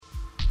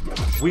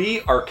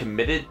We are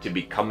committed to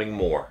becoming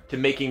more, to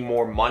making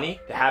more money,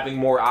 to having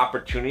more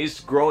opportunities,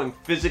 growing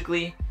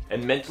physically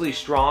and mentally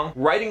strong,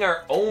 writing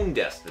our own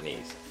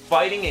destinies,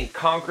 fighting and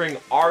conquering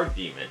our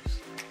demons,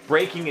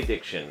 breaking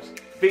addictions,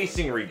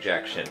 facing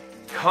rejection,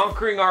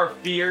 conquering our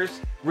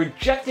fears,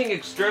 rejecting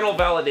external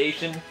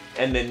validation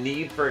and the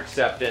need for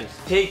acceptance,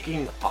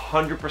 taking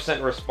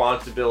 100%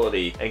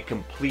 responsibility and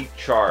complete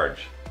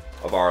charge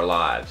of our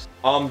lives.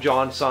 I'm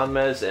John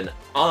Sonmez and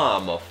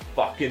I'm a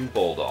fucking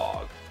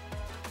bulldog.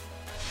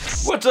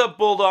 What's up,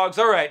 Bulldogs?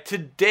 All right,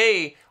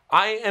 today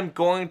I am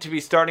going to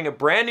be starting a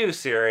brand new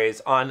series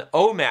on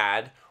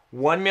OMAD,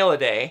 1 meal a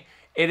day.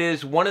 It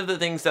is one of the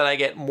things that I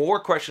get more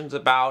questions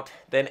about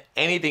than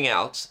anything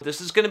else.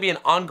 This is going to be an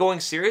ongoing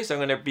series. I'm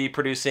going to be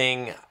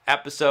producing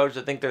episodes.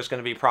 I think there's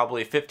going to be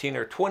probably 15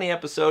 or 20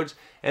 episodes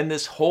in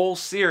this whole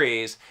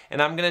series,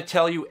 and I'm going to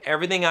tell you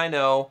everything I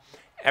know,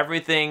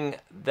 everything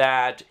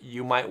that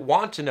you might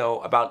want to know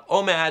about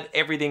OMAD,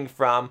 everything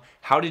from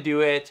how to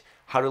do it,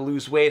 how to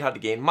lose weight, how to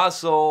gain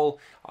muscle,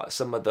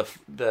 some of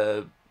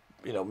the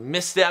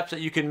missteps that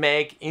you can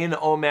make in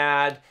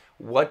OMAD.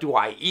 What do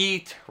I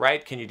eat,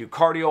 right? Can you do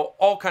cardio?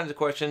 All kinds of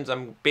questions.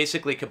 I'm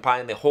basically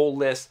compiling the whole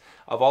list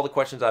of all the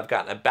questions I've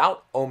gotten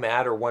about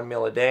OMAD, or 1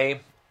 meal a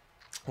day,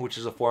 which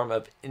is a form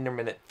of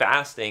intermittent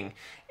fasting,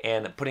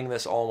 and putting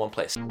this all in one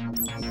place.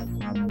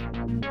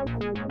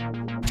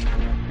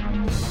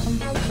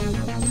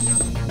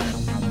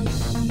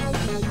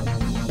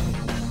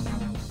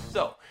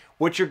 So,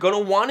 what you're going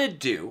to want to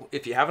do,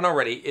 if you haven't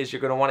already, is you're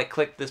going to want to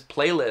click this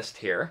playlist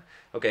here,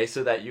 okay,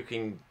 so that you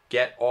can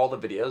get all the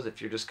videos.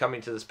 If you're just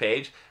coming to this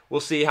page, we'll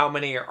see how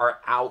many are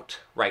out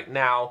right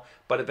now,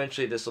 but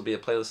eventually this will be a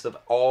playlist of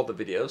all the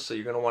videos, so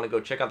you're going to want to go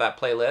check out that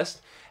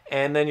playlist.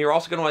 And then you're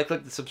also going to want to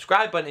click the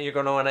subscribe button, and you're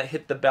going to want to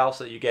hit the bell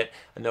so that you get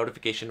a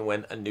notification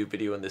when a new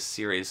video in this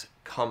series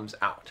comes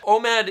out.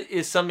 OMAD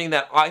is something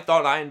that I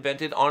thought I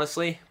invented,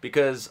 honestly,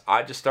 because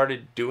I just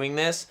started doing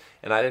this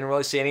and I didn't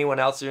really see anyone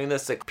else doing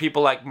this. Like,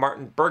 people like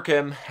Martin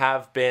Berkhan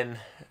have been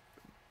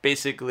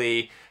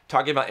basically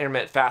talking about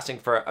intermittent fasting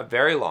for a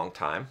very long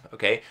time,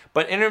 okay?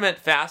 But intermittent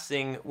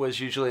fasting was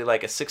usually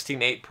like a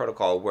 16-8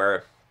 protocol,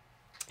 where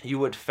you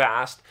would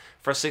fast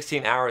for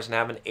 16 hours and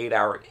have an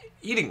 8-hour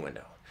eating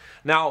window.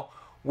 Now,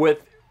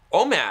 with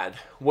OMAD,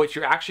 what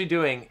you're actually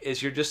doing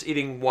is you're just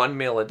eating 1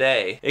 meal a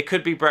day. It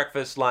could be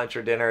breakfast, lunch,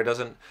 or dinner. It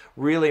doesn't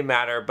really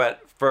matter,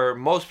 but for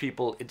most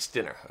people, it's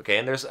dinner, okay?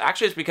 And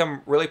it's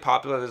become really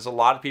popular. There's a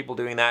lot of people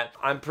doing that.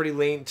 I'm pretty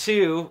lean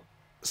too,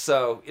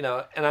 so,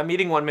 and I'm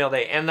eating 1 meal a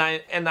day, and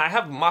I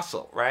have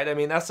muscle, right? I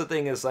mean, that's the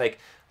thing, is like,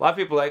 a lot of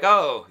people are like,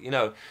 oh,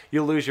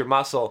 you'll lose your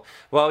muscle.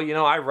 Well,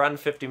 I run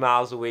 50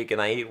 miles a week and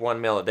I eat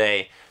 1 meal a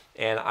day,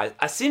 and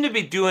I seem to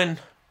be doing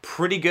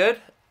pretty good,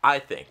 I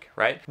think,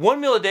 right?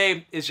 1 meal a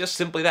day is just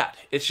simply that.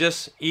 It's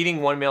just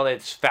eating 1 meal a day.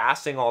 It's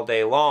fasting all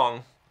day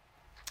long.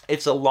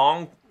 It's a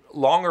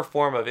longer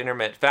form of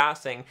intermittent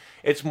fasting.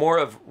 It's more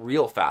of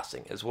real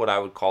fasting is what I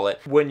would call it.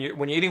 When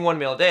you're eating 1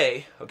 meal a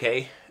day,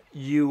 okay,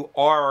 you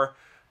are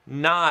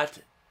not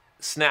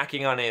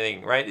snacking on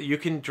anything, right? You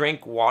can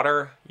drink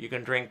water, you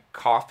can drink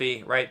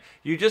coffee, right?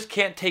 You just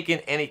can't take in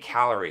any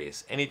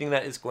calories, anything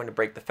that is going to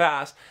break the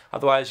fast.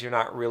 Otherwise, you're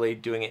not really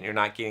doing it and you're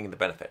not getting the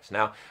benefits.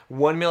 Now,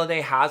 1 meal a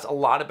day has a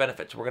lot of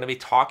benefits. We're going to be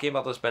talking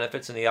about those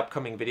benefits in the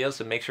upcoming videos,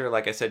 so make sure,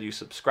 like I said, you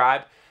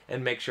subscribe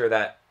and make sure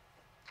that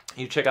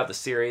you check out the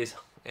series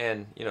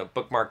and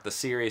bookmark the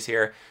series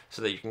here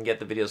so that you can get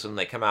the videos when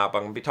they come out. But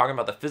I'm going to be talking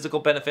about the physical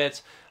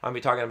benefits. I'm going to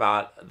be talking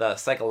about the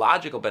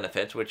psychological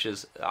benefits, which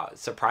is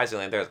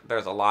surprisingly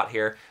there's a lot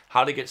here.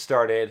 How to get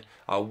started,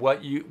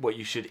 what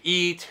you should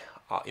eat,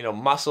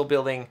 muscle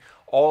building,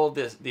 all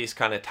of these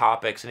kind of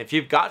topics. And if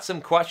you've got some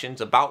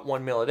questions about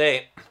 1 meal a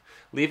day,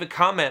 leave a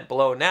comment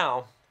below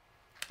now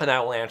and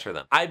I will answer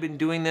them. I've been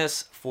doing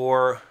this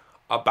for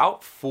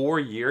about 4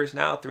 years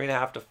now,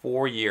 3.5 to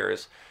 4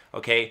 years.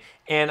 Okay,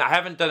 and I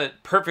haven't done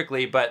it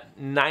perfectly, but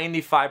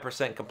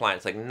 95%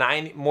 compliance, like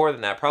more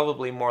than that,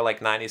 probably more like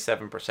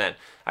 97%.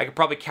 I could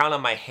probably count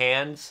on my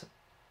hands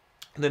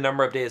the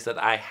number of days that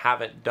I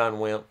haven't done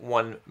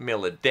 1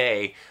 meal a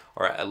day,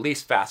 or at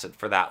least fasted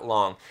for that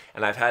long,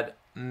 and I've had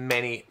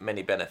many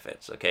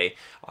benefits. Okay,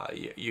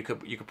 you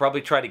could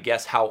probably try to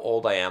guess how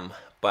old I am,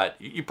 but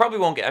you probably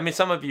won't get. I mean,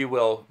 some of you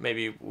will,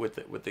 maybe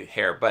with the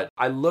hair, but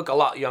I look a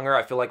lot younger.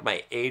 I feel like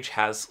my age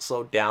has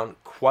slowed down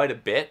quite a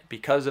bit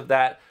because of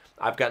that.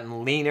 I've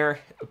gotten leaner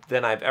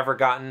than I've ever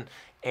gotten,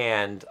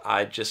 and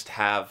I just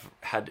have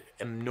had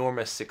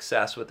enormous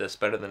success with this,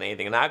 better than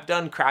anything. And I've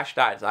done crash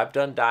diets. I've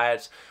done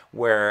diets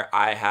where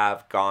I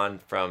have gone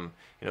from,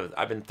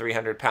 I've been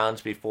 300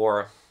 pounds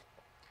before,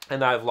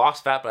 and I've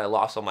lost fat, but I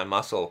lost all my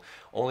muscle.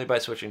 Only by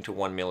switching to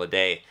 1 meal a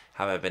day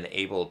have I been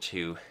able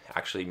to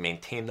actually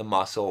maintain the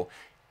muscle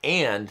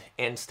and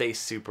stay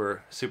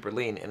super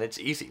lean. And it's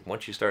easy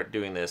once you start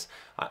doing this.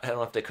 I don't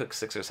have to cook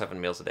 6 or 7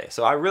 meals a day.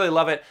 So I really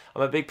love it.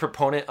 I'm a big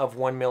proponent of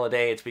 1 meal a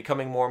day. It's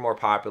becoming more and more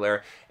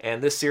popular,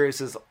 and this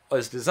series is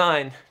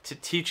designed to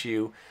teach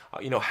you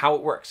how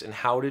it works and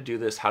how to do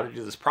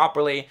this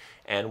properly,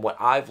 and what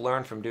I've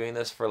learned from doing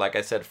this for, like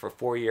I said, for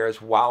 4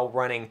 years, while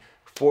running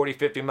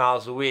 40-50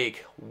 miles a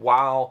week,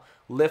 while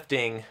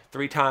lifting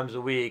 3 times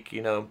a week,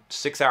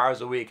 6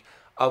 hours a week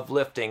of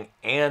lifting,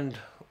 and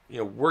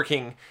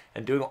working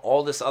and doing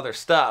all this other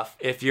stuff.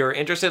 If you're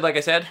interested, like I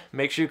said,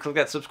 make sure you click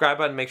that subscribe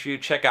button. Make sure you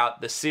check out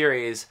the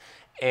series,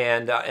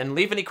 and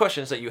leave any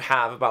questions that you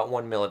have about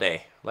 1 meal a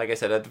day. Like I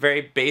said, at the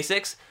very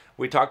basics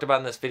we talked about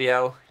in this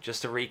video,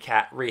 just to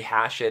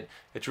rehash it,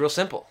 it's real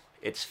simple.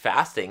 It's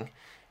fasting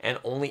and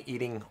only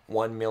eating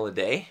 1 meal a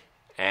day,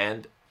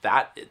 and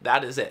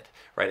that is it,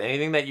 right?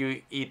 Anything that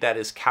you eat that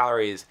is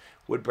calories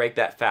would break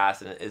that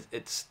fast, and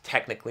it's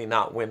technically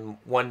not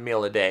 1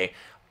 meal a day,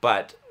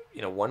 but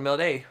 1 meal a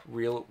day,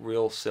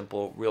 real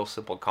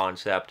simple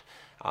concept,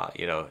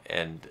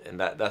 and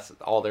that's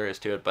all there is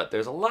to it. But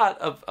there's a lot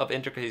of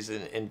intricacies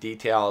and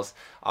details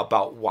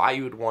about why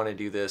you would want to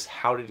do this,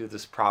 how to do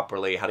this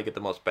properly, how to get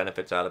the most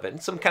benefits out of it,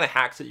 and some kind of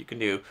hacks that you can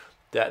do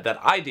that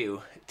I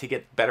do to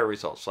get better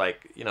results.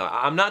 Like,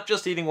 I'm not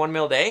just eating 1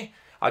 meal a day.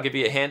 I'll give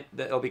you a hint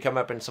that'll be coming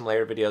up in some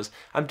later videos.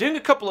 I'm doing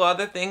a couple of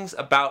other things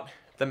about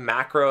the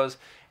macros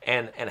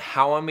and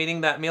how I'm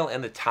eating that meal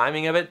and the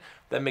timing of it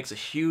that makes a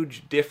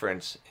huge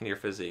difference in your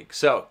physique.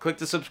 So click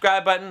the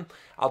subscribe button.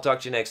 I'll talk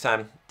to you next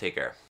time. Take care.